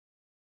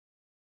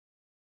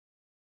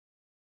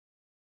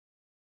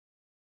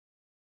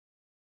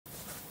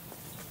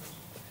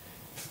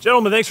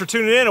Gentlemen, thanks for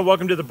tuning in and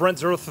welcome to the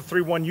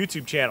Brent0331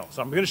 YouTube channel.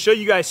 So I'm going to show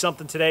you guys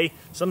something today,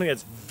 something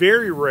that's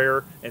very rare,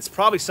 and it's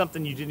probably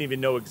something you didn't even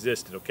know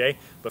existed, okay?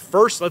 But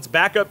first, let's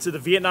back up to the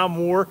Vietnam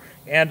War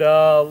and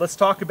let's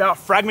talk about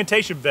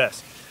fragmentation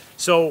vests.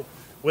 So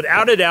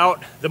without a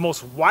doubt, the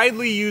most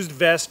widely used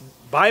vest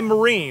by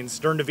Marines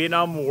during the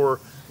Vietnam War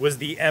was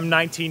the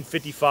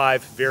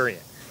M1955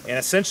 variant. And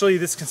essentially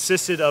this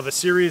consisted of a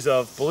series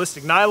of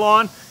ballistic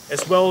nylon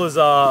as well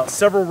as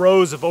several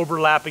rows of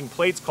overlapping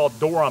plates called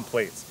Doron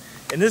plates.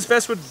 And this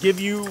vest would give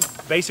you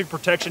basic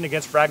protection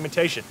against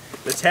fragmentation.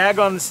 The tag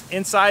on the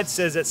inside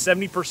says that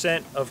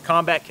 70% of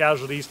combat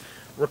casualties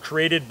were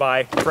created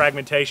by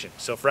fragmentation.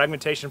 So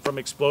fragmentation from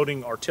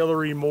exploding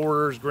artillery,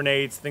 mortars,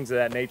 grenades, things of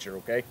that nature,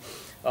 okay?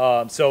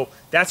 So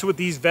that's what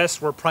these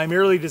vests were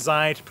primarily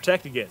designed to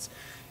protect against.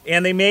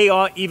 And they may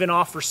even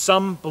offer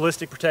some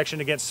ballistic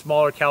protection against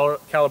smaller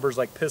calibers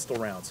like pistol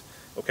rounds.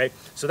 Okay,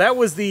 so that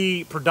was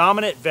the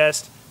predominant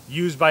vest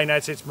used by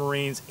United States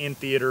Marines in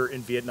theater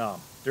in Vietnam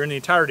during the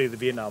entirety of the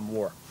Vietnam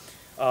War.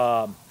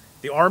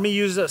 The Army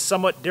used a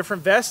somewhat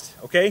different vest,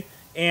 okay,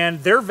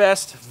 and their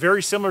vest,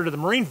 very similar to the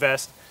Marine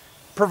vest,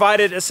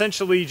 provided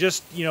essentially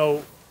just, you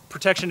know,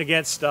 protection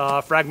against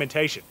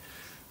fragmentation.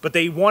 But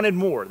they wanted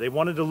more. They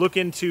wanted to look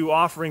into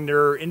offering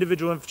their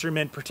individual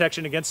infantrymen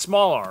protection against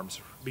small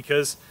arms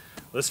because,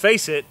 let's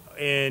face it,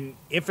 in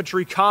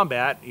infantry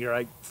combat, you're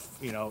like,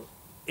 you know,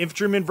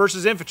 infantrymen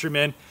versus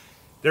infantrymen,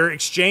 they're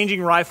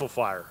exchanging rifle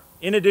fire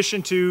in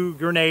addition to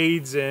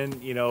grenades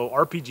and, you know,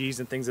 RPGs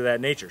and things of that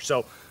nature.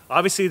 So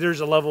obviously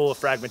there's a level of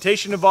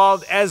fragmentation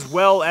involved as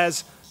well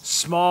as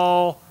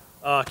small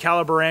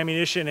caliber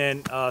ammunition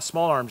and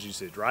small arms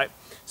usage, right?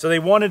 So they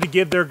wanted to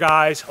give their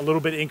guys a little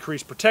bit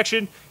increased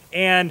protection,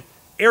 and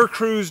air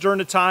crews during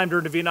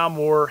the Vietnam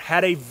War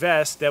had a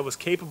vest that was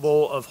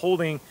capable of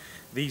holding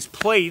these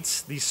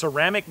plates, these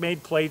ceramic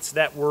made plates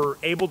that were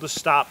able to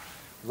stop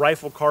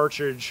rifle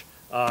cartridge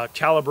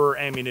caliber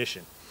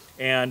ammunition.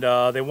 And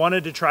they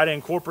wanted to try to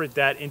incorporate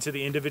that into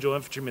the individual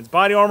infantryman's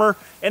body armor,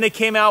 and they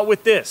came out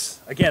with this.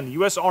 Again, the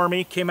U.S.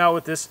 Army came out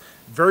with this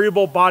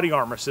variable body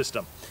armor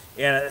system.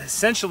 And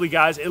essentially,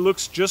 guys, it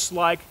looks just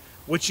like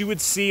what you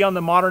would see on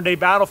the modern day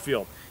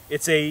battlefield.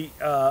 It's a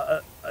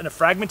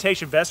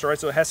fragmentation vest, right?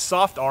 So it has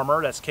soft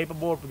armor that's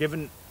capable of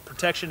giving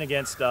protection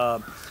against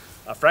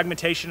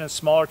fragmentation and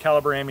smaller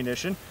caliber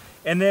ammunition.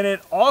 And then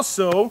it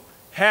also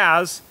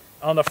has,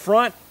 on the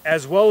front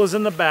as well as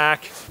in the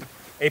back,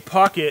 a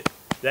pocket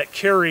that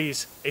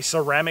carries a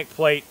ceramic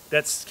plate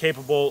that's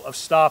capable of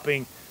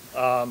stopping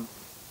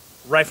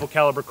rifle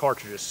caliber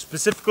cartridges,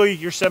 specifically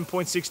your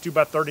 7.62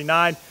 by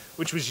 39,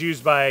 which was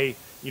used by,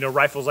 you know,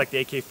 rifles like the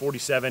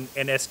AK-47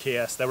 and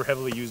SKS that were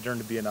heavily used during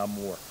the Vietnam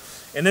War.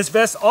 And this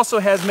vest also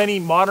has many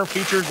modern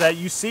features that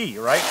you see,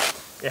 right?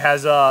 It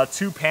has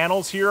two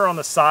panels here on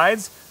the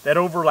sides that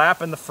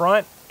overlap in the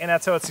front, and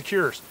that's how it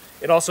secures.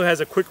 It also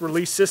has a quick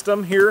release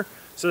system here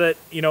so that,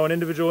 you know, an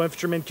individual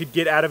infantryman could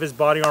get out of his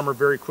body armor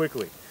very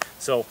quickly.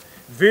 So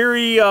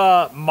very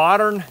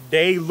modern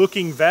day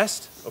looking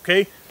vest,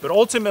 okay? But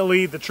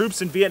ultimately the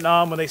troops in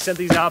Vietnam, when they sent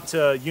these out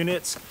to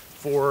units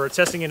for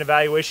testing and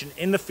evaluation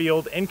in the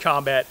field, in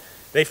combat,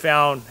 they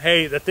found,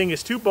 hey, the thing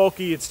is too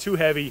bulky, it's too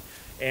heavy,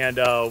 and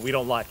we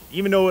don't like it.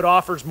 Even though it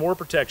offers more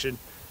protection,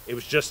 it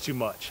was just too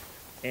much.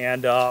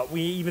 And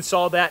we even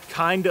saw that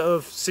kind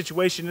of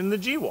situation in the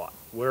GWOT,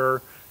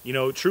 where, you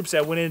know, troops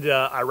that went into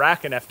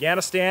Iraq and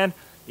Afghanistan,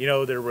 you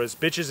know, there was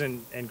bitches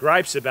and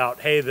gripes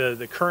about, hey,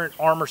 the current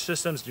armor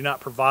systems do not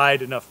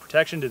provide enough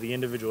protection to the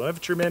individual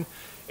infantrymen.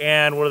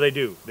 And what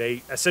do?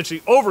 They essentially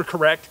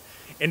overcorrect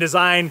and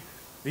design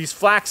these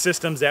flak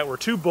systems that were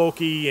too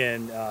bulky,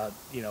 and,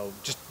 you know,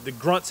 just the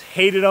grunts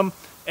hated them.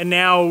 And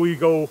now we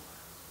go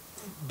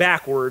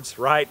backwards,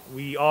 right?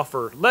 We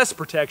offer less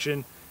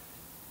protection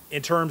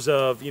in terms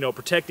of, you know,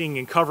 protecting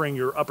and covering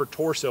your upper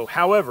torso.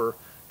 However,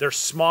 they're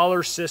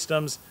smaller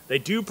systems. They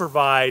do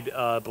provide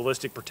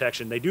ballistic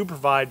protection. They do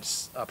provide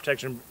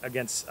protection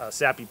against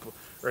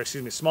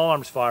small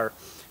arms fire.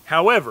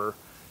 However,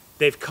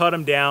 they've cut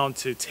them down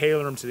to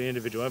tailor them to the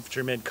individual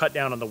infantryman, cut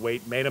down on the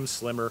weight, made them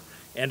slimmer,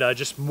 and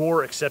just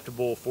more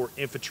acceptable for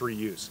infantry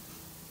use.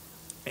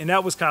 And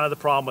that was kind of the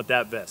problem with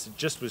that vest. It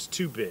just was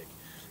too big.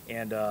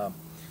 And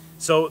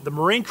so the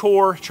Marine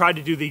Corps tried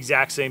to do the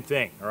exact same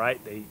thing, all right?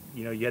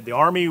 You know, you had the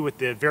Army with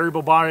the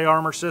variable body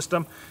armor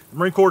system. The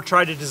Marine Corps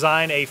tried to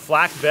design a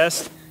flak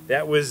vest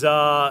that was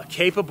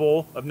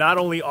capable of not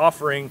only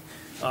offering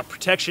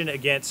protection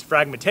against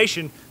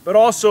fragmentation, but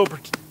also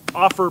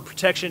offer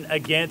protection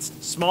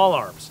against small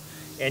arms.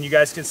 And you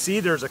guys can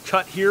see there's a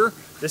cut here.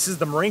 This is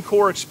the Marine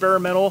Corps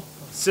experimental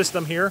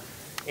system here.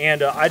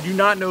 And I do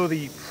not know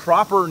the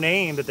proper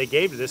name that they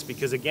gave to this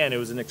because, again, it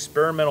was an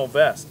experimental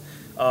vest.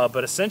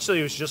 But essentially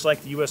it was just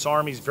like the U.S.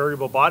 Army's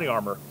variable body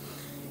armor.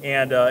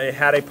 And it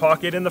had a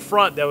pocket in the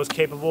front that was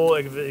capable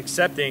of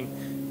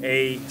accepting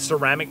a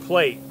ceramic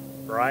plate,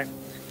 right?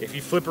 If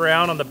you flip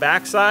around on the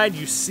back side,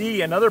 you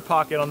see another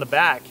pocket on the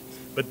back,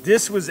 but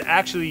this was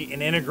actually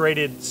an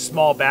integrated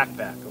small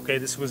backpack, okay?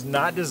 This was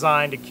not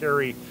designed to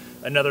carry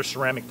another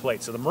ceramic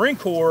plate. So the Marine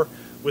Corps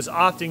was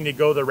opting to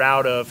go the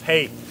route of,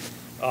 hey,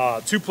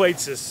 2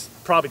 plates is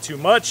probably too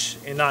much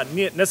and not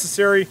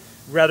necessary.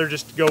 Rather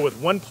just go with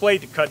 1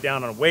 plate to cut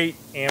down on weight,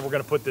 and we're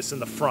going to put this in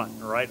the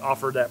front, all right?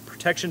 Offer that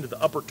protection to the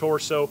upper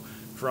torso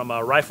from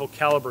rifle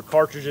caliber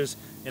cartridges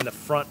in the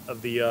front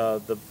of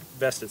the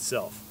vest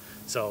itself.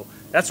 So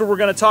that's what we're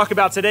going to talk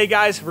about today,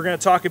 guys. We're going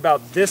to talk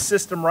about this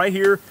system right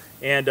here.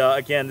 And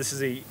again, this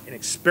is an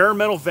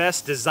experimental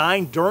vest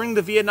designed during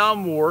the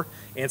Vietnam War.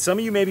 And some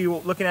of you may be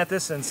looking at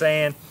this and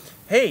saying,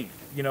 hey,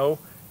 you know,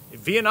 in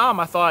Vietnam,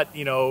 I thought,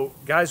 you know,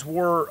 guys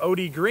wore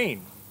OD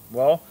green.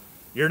 Well,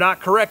 you're not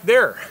correct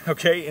there,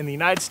 okay? In the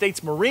United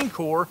States Marine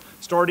Corps,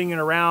 starting in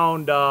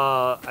around,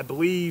 I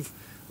believe,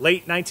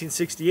 late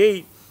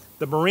 1968,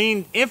 the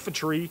Marine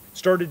infantry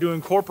started to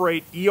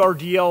incorporate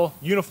ERDL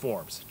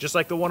uniforms, just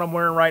like the one I'm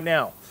wearing right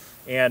now.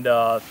 And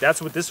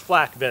that's what this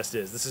flak vest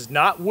is. This is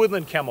not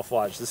woodland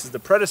camouflage. This is the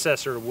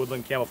predecessor of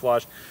woodland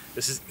camouflage.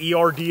 This is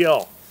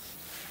ERDL.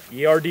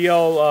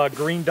 ERDL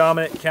green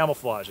dominant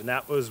camouflage, and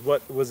that was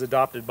what was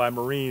adopted by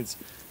Marines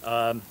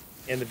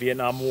in the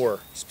Vietnam War,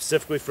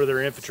 specifically for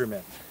their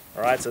infantrymen.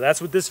 All right, so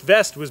that's what this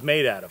vest was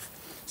made out of.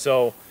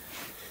 So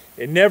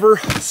it never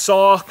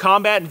saw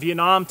combat in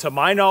Vietnam, to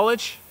my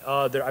knowledge.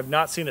 I've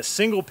not seen a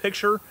single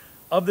picture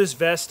of this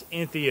vest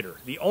in theater.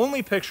 The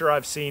only picture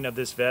I've seen of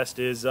this vest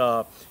is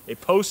a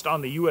post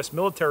on the U.S.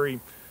 military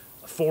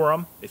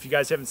forum. If you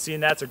guys haven't seen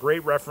that, it's a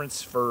great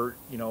reference for,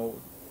 you know,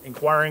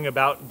 inquiring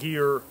about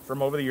gear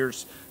from over the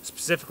years,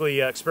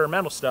 specifically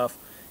experimental stuff.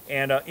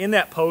 And in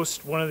that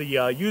post, one of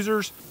the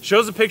users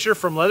shows a picture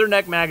from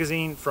Leatherneck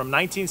magazine from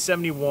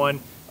 1971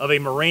 of a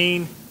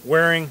Marine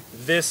wearing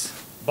this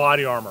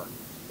body armor.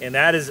 And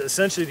that is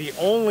essentially the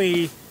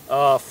only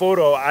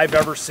photo I've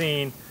ever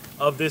seen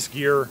of this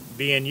gear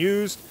being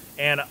used.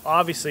 And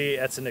obviously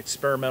it's an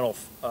experimental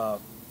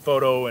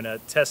photo and a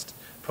test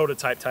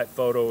prototype type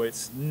photo.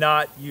 It's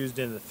not used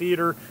in the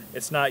theater.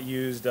 It's not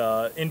used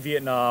in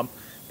Vietnam.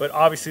 But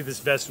obviously this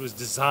vest was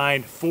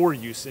designed for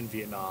use in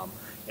Vietnam,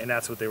 and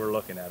that's what they were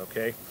looking at,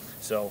 okay?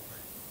 So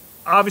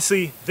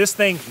obviously this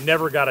thing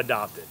never got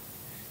adopted.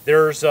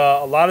 There's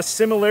a lot of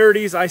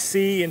similarities I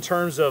see in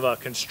terms of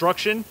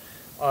construction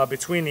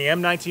between the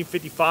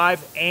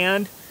M1955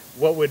 and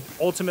what would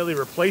ultimately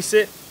replace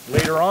it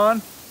later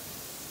on,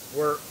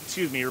 or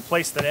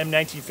replace the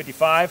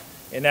M1955,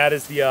 and that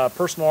is the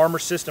Personal Armor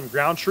System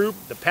Ground Troop,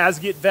 the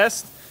Pasget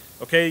vest.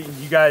 Okay,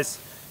 you guys,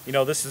 you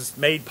know, this is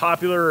made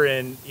popular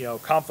in, you know,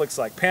 conflicts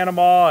like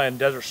Panama and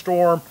Desert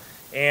Storm,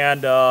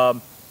 and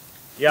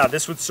yeah,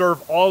 this would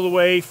serve all the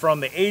way from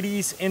the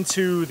 80s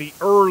into the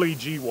early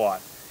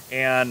GWAT.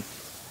 And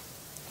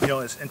you know,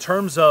 in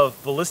terms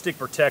of ballistic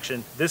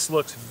protection, this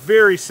looks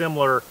very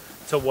similar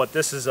to what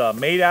this is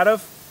made out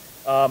of,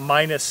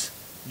 minus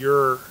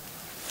your,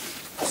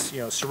 you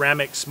know,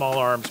 ceramic small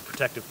arms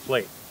protective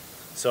plate.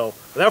 So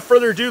without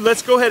further ado,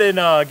 let's go ahead and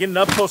get an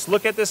up close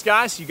look at this,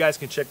 guy, so you guys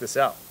can check this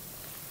out.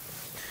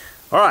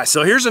 All right,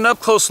 so here's an up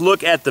close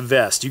look at the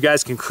vest. You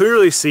guys can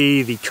clearly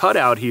see the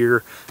cutout here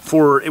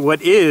for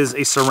what is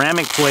a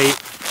ceramic plate.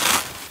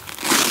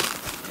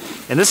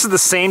 And this is the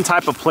same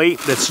type of plate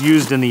that's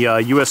used in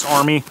the U.S.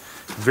 Army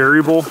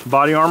variable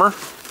body armor.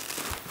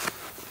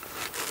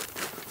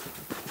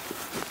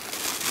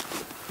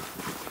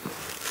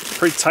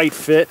 Pretty tight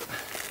fit.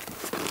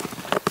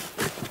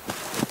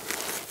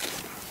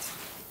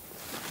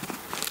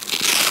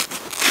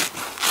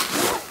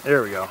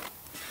 There we go.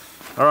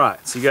 All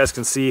right, so you guys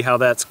can see how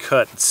that's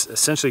cut. It's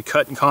essentially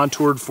cut and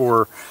contoured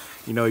for,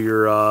 you know,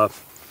 your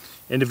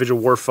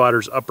individual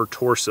warfighter's upper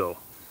torso.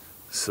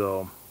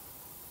 So,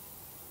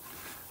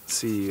 let's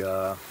see.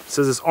 It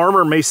says this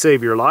armor may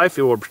save your life.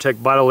 It will protect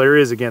vital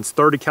areas against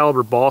 30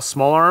 caliber ball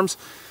small arms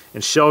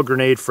and shell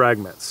grenade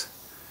fragments.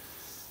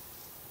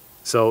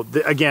 So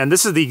again,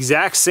 this is the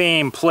exact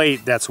same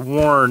plate that's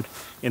worn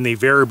in the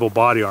variable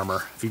body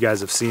armor, if you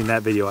guys have seen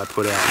that video I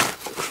put out.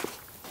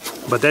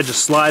 But that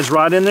just slides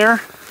right in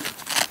there.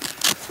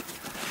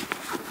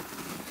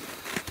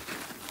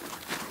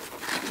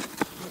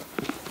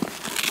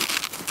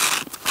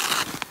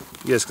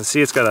 You guys can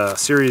see it's got a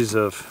series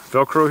of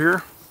Velcro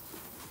here.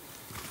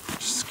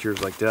 Just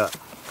secures like that.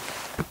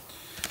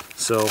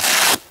 So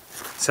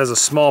this has a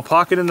small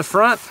pocket in the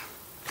front.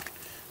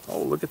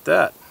 Oh, look at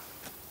that.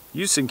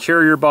 Use and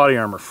carry your body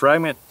armor.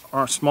 Fragment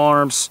small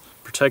arms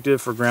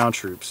protective for ground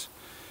troops.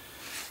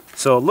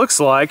 So it looks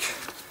like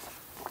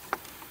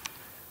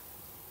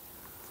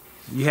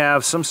you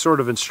have some sort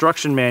of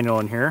instruction manual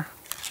in here.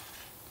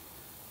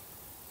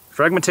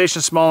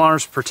 Fragmentation small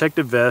arms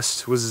protective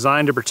vest was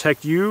designed to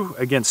protect you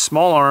against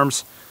small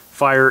arms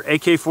fire,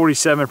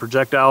 AK-47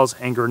 projectiles,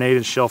 and grenade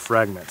and shell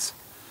fragments.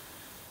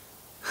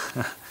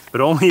 But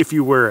only if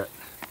you wear it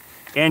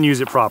and use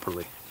it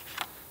properly.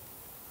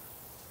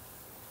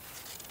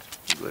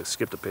 Let's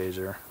skip the page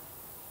there.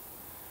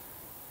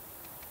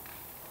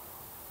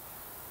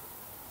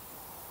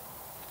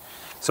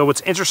 So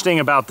what's interesting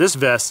about this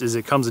vest is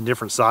it comes in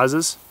different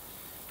sizes.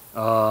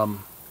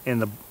 In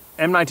the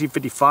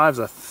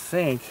M1955s, I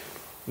think,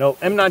 no,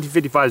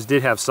 M1955s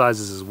did have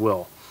sizes as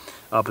well.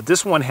 But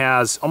this one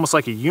has almost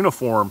like a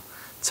uniform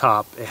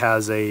top, it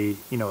has a,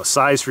 you know, a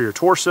size for your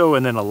torso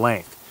and then a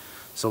length.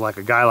 So like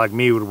a guy like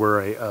me would wear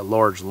a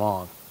large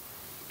long.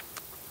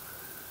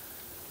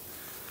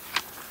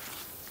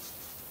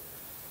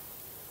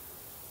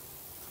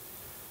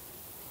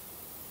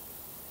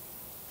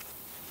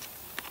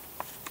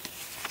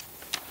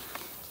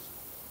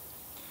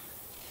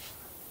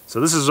 So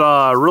this is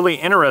really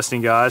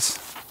interesting, guys.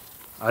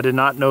 I did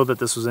not know that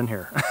this was in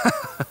here.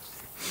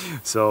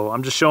 So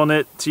I'm just showing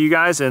it to you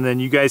guys, and then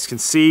you guys can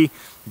see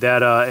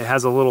that it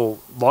has a little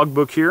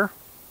logbook here.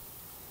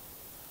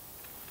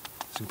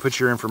 So you can put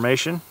your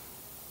information.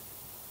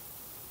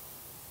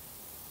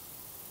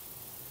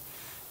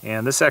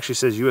 And this actually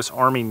says U.S.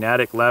 Army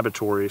Natick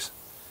Laboratories.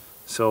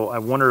 So I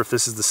wonder if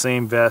this is the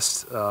same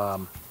vest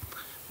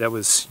that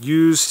was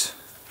used.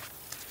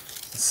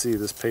 Let's see,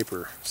 this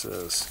paper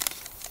says.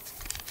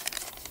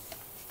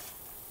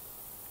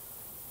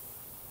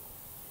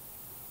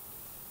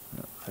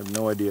 I have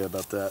no idea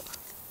about that.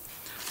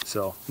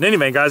 So, in any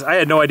event, guys, I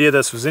had no idea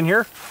this was in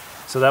here.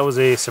 So that was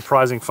a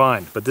surprising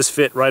find. But this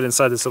fit right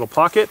inside this little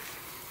pocket.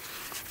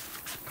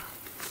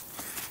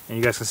 And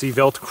you guys can see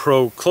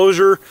Velcro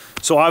closure.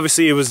 So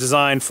obviously it was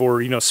designed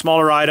for, you know,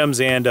 smaller items,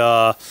 and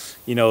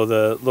you know,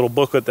 the little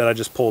booklet that I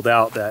just pulled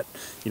out that,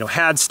 you know,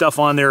 had stuff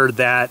on there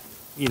that,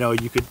 you know,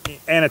 you could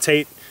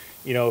annotate,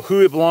 you know,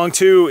 who it belonged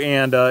to,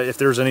 and if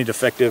there's any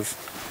defective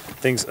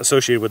things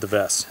associated with the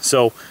vest.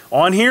 So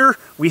on here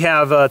we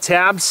have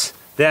tabs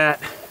that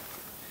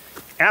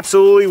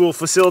absolutely will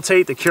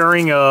facilitate the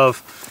carrying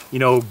of, you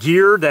know,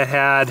 gear that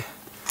had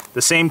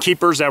the same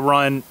keepers that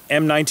run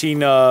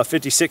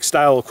M1956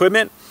 style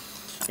equipment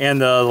and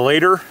the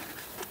later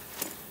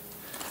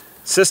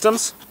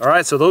systems. All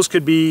right, so those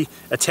could be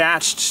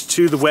attached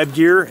to the web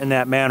gear in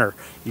that manner,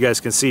 you guys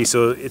can see.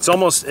 So it's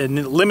almost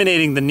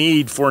eliminating the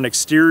need for an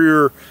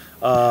exterior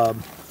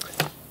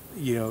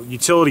you know,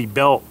 utility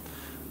belt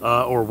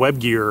or web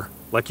gear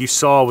like you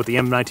saw with the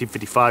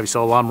M1955. You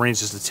saw a lot of Marines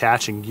just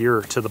attaching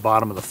gear to the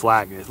bottom of the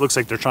flag. It looks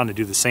like they're trying to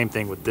do the same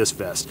thing with this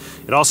vest.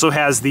 It also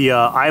has the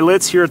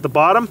eyelets here at the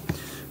bottom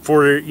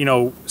for, you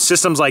know,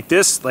 systems like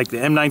this, like the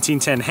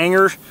M1910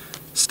 hanger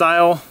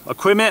style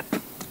equipment.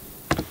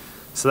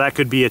 So that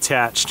could be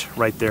attached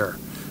right there.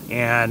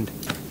 And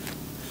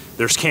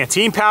there's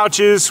canteen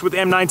pouches with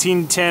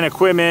M1910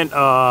 equipment.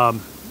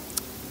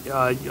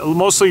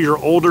 Mostly your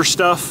older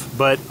stuff,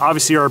 but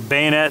obviously our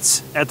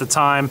bayonets at the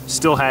time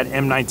still had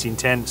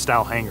M1910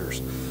 style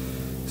hangers.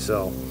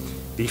 So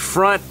the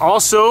front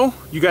also,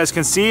 you guys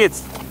can see it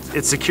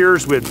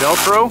secures with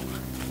Velcro,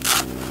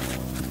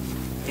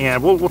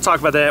 and we'll talk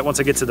about that once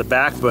I get to the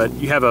back. But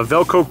you have a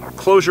Velcro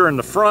closure in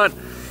the front,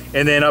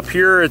 and then up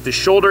here at the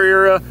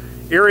shoulder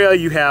area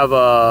you have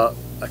a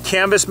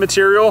canvas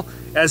material,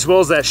 as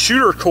well as that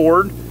shooter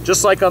cord,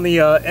 just like on the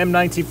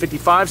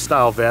M1955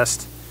 style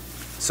vest.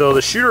 So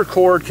the shooter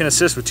cord can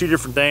assist with two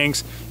different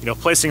things. You know,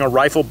 placing a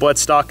rifle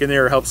buttstock in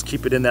there helps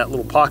keep it in that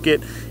little pocket,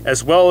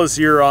 as well as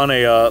you're on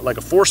a like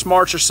a force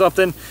march or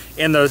something,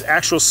 and the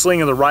actual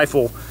sling of the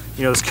rifle,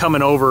 you know, is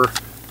coming over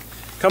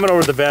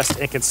the vest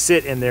and can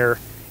sit in there,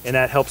 and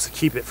that helps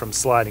keep it from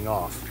sliding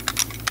off.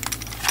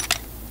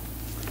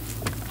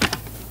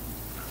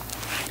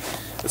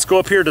 Let's go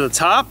up here to the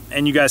top,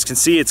 and you guys can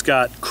see it's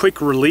got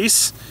quick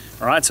release.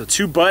 All right, so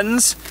 2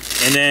 buttons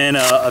and then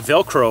a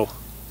Velcro.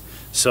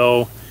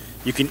 So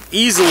you can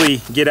easily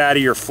get out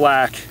of your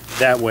flak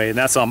that way, and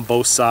that's on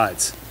both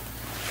sides.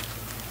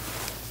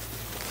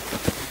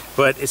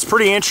 But it's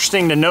pretty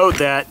interesting to note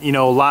that, you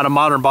know, a lot of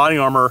modern body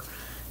armor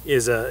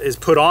is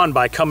put on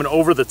by coming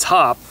over the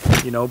top,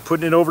 you know,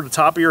 putting it over the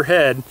top of your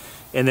head,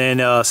 and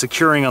then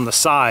securing on the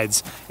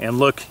sides. And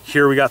look,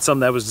 here we got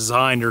something that was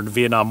designed during the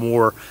Vietnam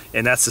War,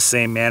 and that's the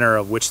same manner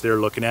of which they're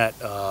looking at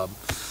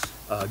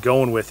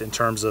going with in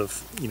terms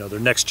of, you know, their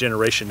next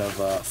generation of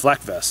flak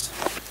vest.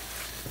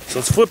 So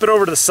let's flip it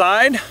over to the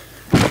side,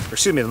 or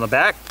excuse me, on the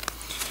back.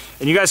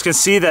 And you guys can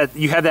see that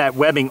you have that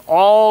webbing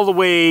all the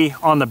way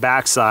on the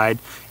back side,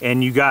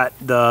 and you got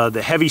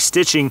the heavy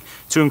stitching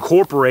to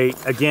incorporate,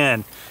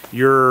 again,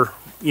 your,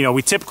 you know,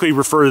 we typically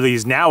refer to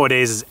these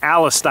nowadays as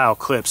Alice style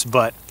clips,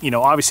 but, you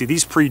know, obviously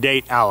these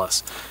predate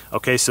Alice.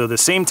 Okay, so the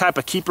same type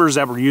of keepers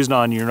that were used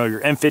on, you know,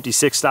 your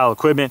M56 style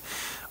equipment,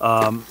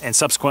 and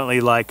subsequently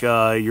like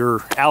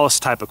your Alice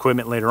type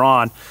equipment later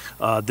on,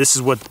 this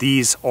is what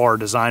these are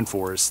designed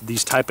for, is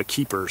these type of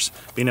keepers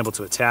being able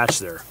to attach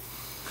there.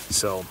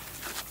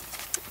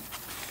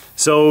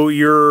 So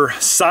your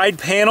side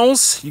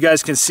panels, you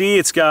guys can see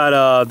it's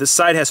got, this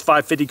side has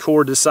 550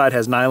 cord, this side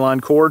has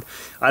nylon cord.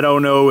 I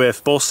don't know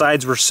if both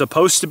sides were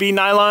supposed to be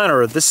nylon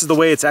or if this is the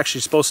way it's actually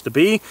supposed to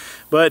be,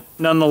 but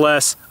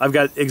nonetheless, I've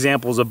got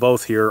examples of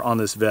both here on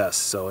this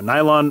vest. So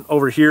nylon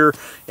over here,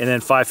 and then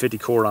 550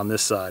 cord on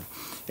this side.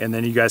 And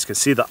then you guys can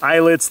see the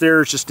eyelets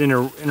there, it's just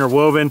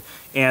interwoven,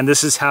 and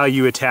this is how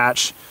you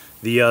attach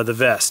the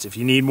vest. If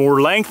you need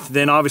more length,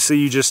 then obviously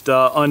you just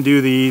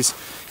undo these,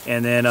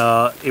 and then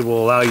it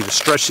will allow you to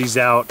stretch these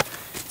out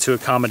to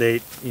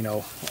accommodate, you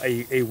know,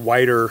 a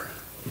wider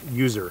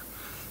user.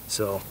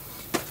 So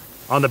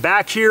on the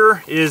back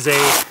here is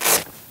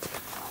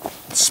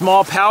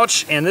small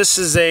pouch, and this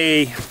is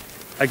a,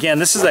 again,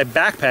 this is a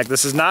backpack.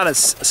 This is not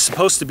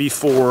supposed to be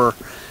for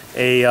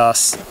a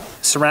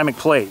ceramic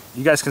plate.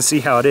 You guys can see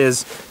how it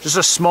is. Just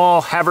a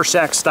small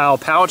haversack style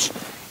pouch,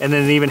 and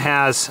then it even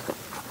has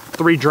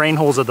 3 drain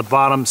holes at the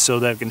bottom so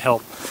that it can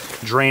help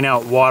drain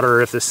out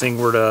water if this thing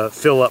were to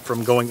fill up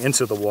from going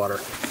into the water.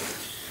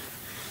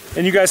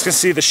 And you guys can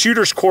see the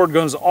shooter's cord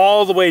goes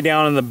all the way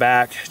down in the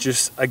back.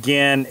 Just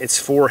again, it's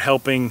for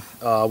helping,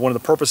 one of the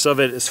purpose of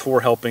it is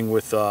for helping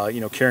with you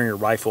know, carrying your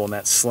rifle and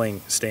that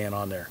sling staying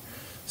on there.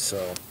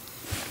 So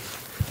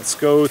let's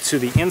go to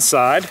the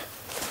inside.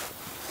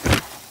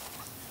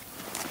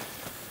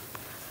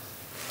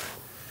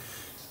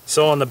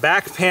 So on the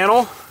back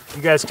panel,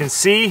 you guys can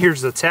see,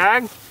 here's the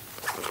tag.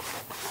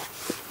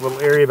 Little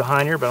area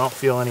behind here, but I don't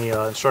feel any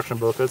instruction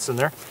booklets in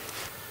there.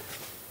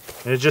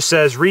 And it just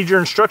says, read your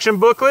instruction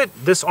booklet.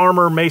 This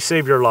armor may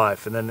save your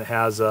life. And then it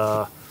has,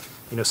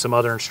 you know, some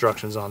other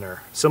instructions on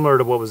there, similar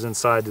to what was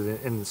inside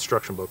the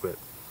instruction booklet.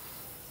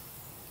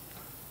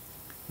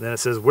 And then it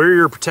says, wear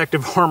your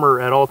protective armor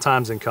at all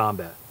times in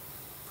combat.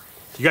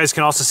 You guys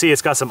can also see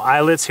it's got some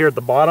eyelets here at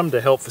the bottom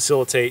to help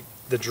facilitate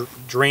the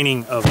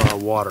draining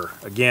of water.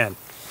 Again,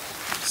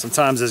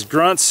 sometimes as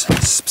grunts,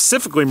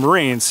 specifically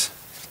Marines,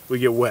 we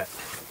get wet.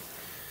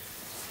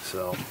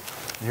 So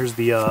here's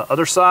the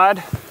other side.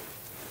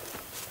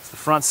 It's the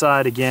front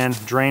side again,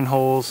 drain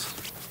holes.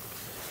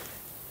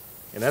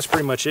 And that's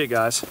pretty much it,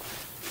 guys.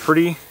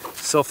 Pretty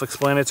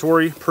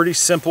self-explanatory, pretty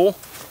simple.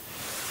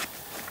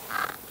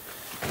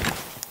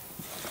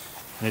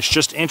 And it's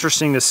just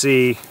interesting to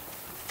see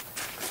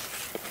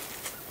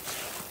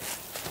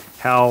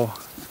how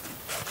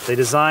they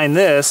designed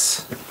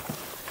this,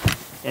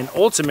 and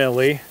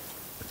ultimately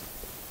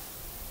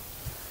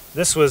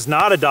this was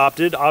not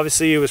adopted.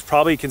 Obviously it was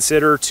probably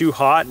considered too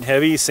hot and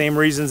heavy, same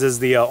reasons as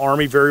the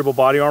Army variable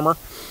body armor,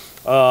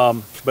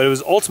 but it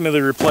was ultimately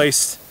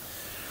replaced,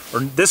 or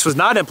this was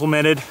not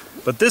implemented,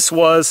 but this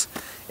was.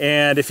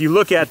 And if you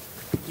look at,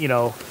 you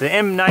know, the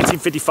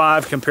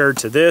M1955 compared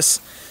to this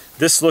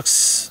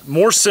looks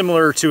more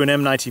similar to an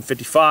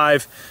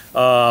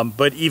M1955,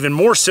 but even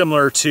more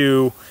similar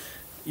to,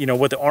 you know,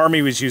 what the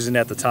Army was using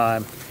at the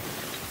time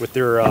with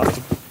their,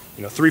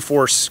 you know,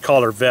 3/4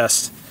 collar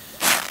vest.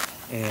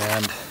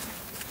 And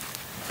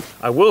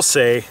I will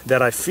say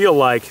that I feel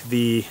like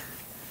the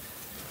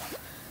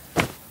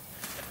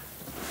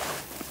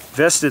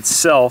vest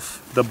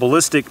itself, the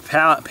ballistic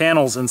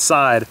panels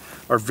inside,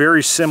 are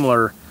very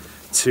similar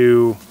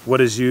to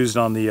what is used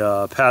on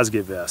the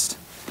Pasget vest.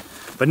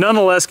 But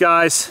nonetheless,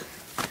 guys,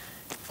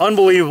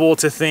 unbelievable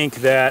to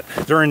think that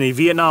during the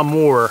Vietnam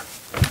War,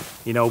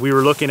 you know, we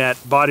were looking at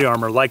body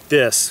armor like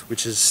this,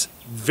 which is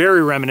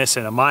very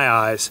reminiscent in my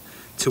eyes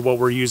to what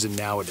we're using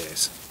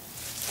nowadays.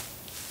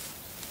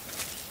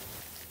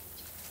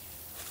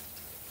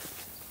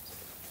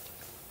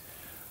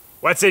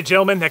 Well, that's it,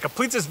 gentlemen. That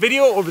completes this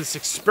video over this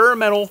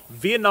experimental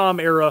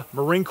Vietnam-era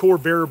Marine Corps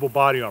variable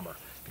body armor.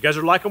 If you guys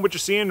are liking what you're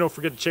seeing, don't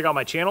forget to check out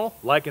my channel,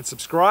 like and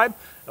subscribe.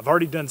 I've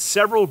already done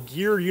several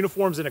gear,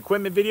 uniforms, and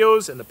equipment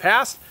videos in the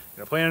past,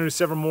 and I plan on doing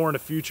several more in the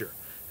future.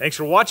 Thanks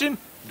for watching.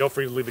 Don't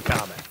forget to leave a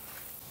comment.